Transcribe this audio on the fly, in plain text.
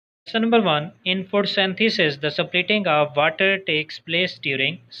So number 1, in photosynthesis, the splitting of water takes place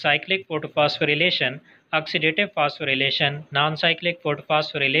during cyclic photophosphorylation, oxidative phosphorylation, non-cyclic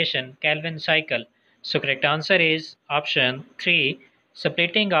photophosphorylation, Calvin cycle. So correct answer is option 3.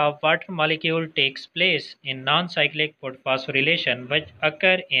 Splitting of water molecule takes place in non-cyclic photophosphorylation which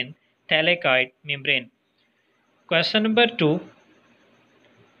occur in thylakoid membrane. Question number 2.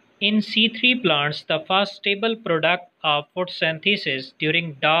 In C3 plants, the first stable product of photosynthesis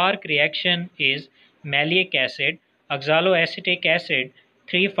during dark reaction is maleic acid, oxaloacetic acid,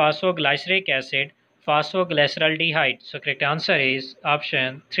 3-phosphoglyceric acid, phosphoglyceraldehyde. So correct answer is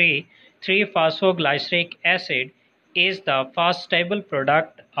option 3. 3-phosphoglyceric acid is the first stable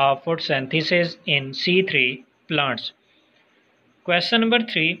product of photosynthesis in C3 plants. Question number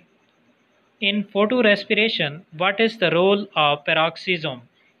 3. In photorespiration, what is the role of peroxisome?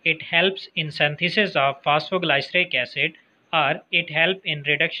 It helps in synthesis of phosphoglyceric acid, or it helps in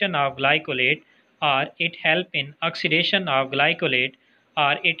reduction of glycolate, or it helps in oxidation of glycolate,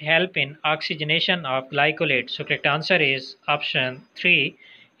 or it helps in oxygenation of glycolate. So correct answer is option 3.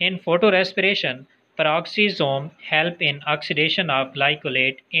 In photorespiration, peroxisome help in oxidation of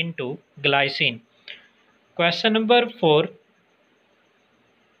glycolate into glycine. Question number 4.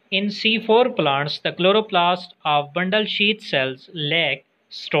 In C4 plants, the chloroplast of bundle sheath cells lack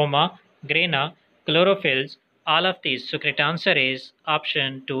stroma, grana, chlorophylls, all of these. So correct answer is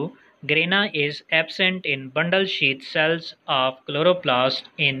option 2. Grana is absent in bundle sheath cells of chloroplast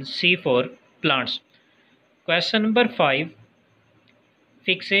in C4 plants. Question number 5.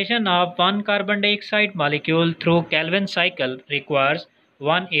 Fixation of one carbon dioxide molecule through Calvin cycle requires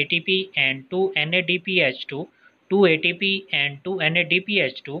 1 ATP and 2 NADPH2, 2 ATP and 2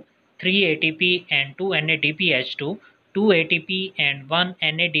 NADPH2, 3 ATP and 2 NADPH2, 2 ATP and 1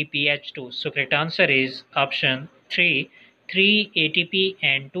 NADPH2. So correct answer is option 3. 3 ATP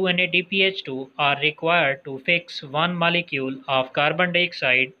and 2 NADPH2 are required to fix one molecule of carbon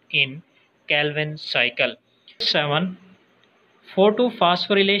dioxide in Calvin cycle. 7.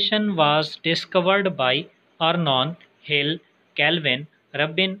 Photophosphorylation was discovered by Arnon, Hill, Kelvin,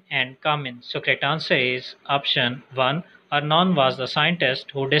 Rubin, and Kamin. So correct answer is option 1. Arnon was the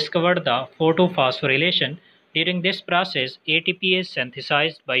scientist who discovered the photophosphorylation. During this process, ATP is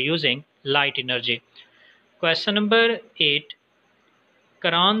synthesized by using light energy. Question number 8.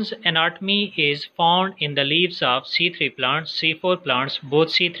 Caron's anatomy is found in the leaves of C3 plants, C4 plants, both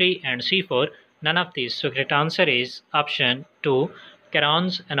C3 and C4. None of these. So correct answer is option 2.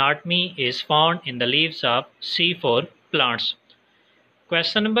 Caron's anatomy is found in the leaves of C4 plants.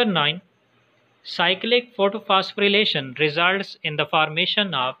 Question number 9. Cyclic photophosphorylation results in the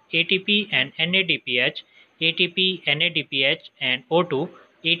formation of ATP and NADPH, ATP, NADPH, and O2,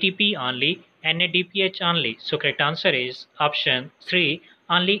 ATP only, NADPH only. So correct answer is option 3.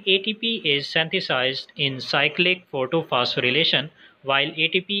 Only ATP is synthesized in cyclic photophosphorylation, while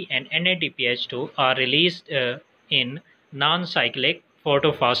ATP and NADPH2 are released in non-cyclic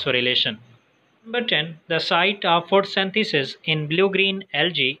photophosphorylation. Number 10. The site of photosynthesis in blue-green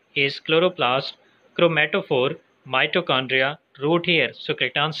algae is chloroplast, chromatophore, mitochondria, root hair. So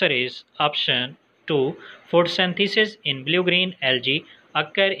correct answer is option 2. Photosynthesis in blue-green algae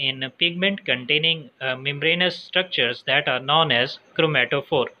occur in pigment containing membranous structures that are known as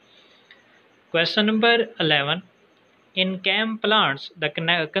chromatophore. Question number 11. In chem plants, the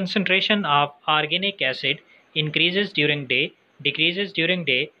concentration of organic acid increases during day, decreases during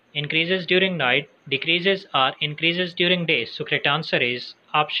day, increases during night, decreases or increases during day. So correct answer is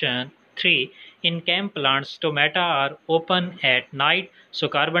option 3. In chem plants, stomata are open at night, so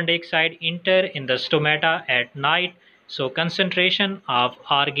carbon dioxide enter in the stomata at night, so concentration of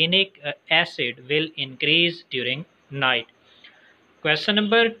organic acid will increase during night. Question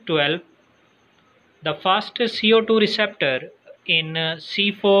number 12. The first CO2 receptor in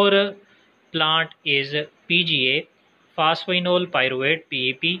C4 plant is PGA, phosphoenol pyruvate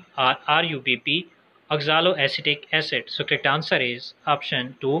PEP or RUPP, oxaloacetic acid. So correct answer is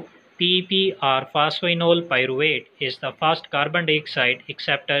option 2. PEP or phosphoenol pyruvate is the first carbon dioxide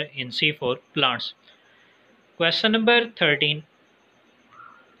acceptor in C4 plants. Question number 13.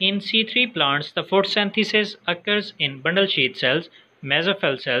 In C3 plants, the photosynthesis occurs in bundle sheath cells,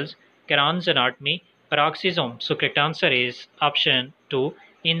 mesophyll cells, Caron's anatomy, peroxisome. So correct answer is option 2.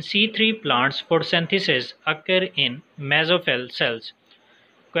 In C3 plants, photosynthesis occur in mesophyll cells.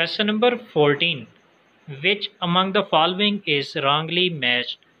 Question number 14. Which among the following is wrongly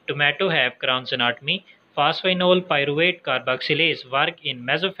matched? Tomato have Caron's anatomy. Phosphoenol pyruvate carboxylase work in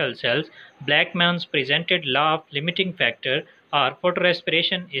mesophyll cells. Black man's presented law of limiting factor, or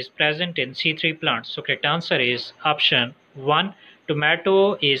photorespiration is present in C3 plants. So correct answer is option 1.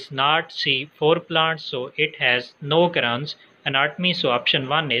 Tomato is not C4 plant, so it has no crowns. Anatomy, so option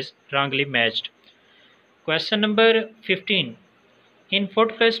 1 is wrongly matched. Question number 15. In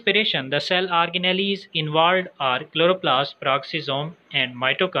photorespiration, the cell organelles involved are chloroplast, peroxisome and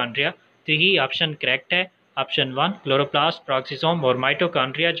mitochondria. तो ही option correct है. Option 1 chloroplast, peroxisome और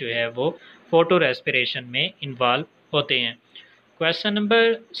mitochondria जो है वो photo respiration में involve होते हैं. Question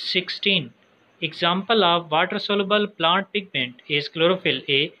number 16. Example of water-soluble plant pigment is chlorophyll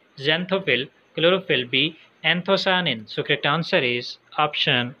A, xanthophyll, chlorophyll B, anthocyanin. So correct answer is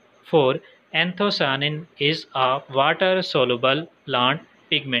option 4. Anthocyanin is a water-soluble plant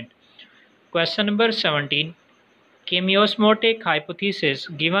pigment. Question number 17. Chemiosmotic hypothesis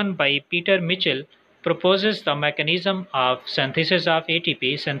given by Peter Mitchell proposes the mechanism of synthesis of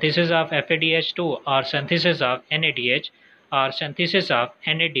ATP, synthesis of FADH2 or synthesis of NADH or synthesis of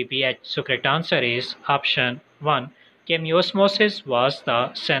NADPH. So correct answer is option 1. Chemiosmosis was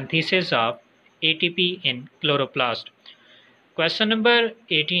the synthesis of ATP in chloroplast. Question number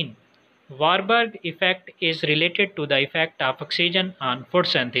 18. Warburg effect is related to the effect of oxygen on food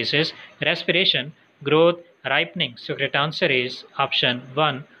synthesis, respiration, growth, ripening. So correct answer is option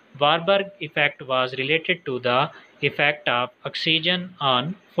 1. Warburg effect was related to the effect of oxygen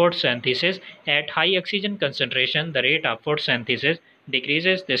on photosynthesis. At high oxygen concentration, the rate of photosynthesis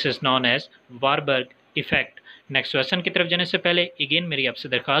decreases. This is known as Warburg effect. Next question की तरफ जाने से पहले again मेरी आपसे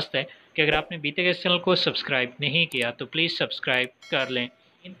दरखास्त है कि अगर आपने बीते गए चैनल को सब्सक्राइब नहीं किया तो प्लीज़ सब्सक्राइब कर लें.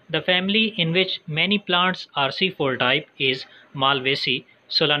 The family in which many plants are C4 type is Malvaceae,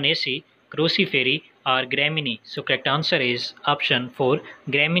 Solanaceae, Cruciferae or Gramineae. So correct answer is option 4.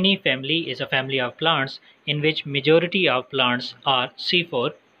 Gramineae family is a family of plants in which majority of plants are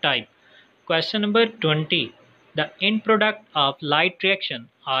C4 type. Question number 20. The end product of light reaction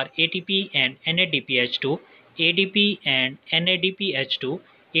are ATP and NADPH2, ADP and NADPH2,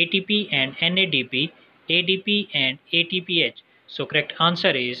 ATP and NADP, ADP and ATPH. So correct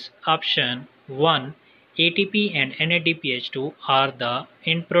answer is option 1. ATP and NADPH2 are the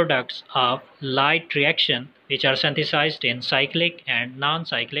end products of light reaction which are synthesized in cyclic and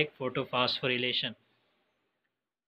non-cyclic photophosphorylation.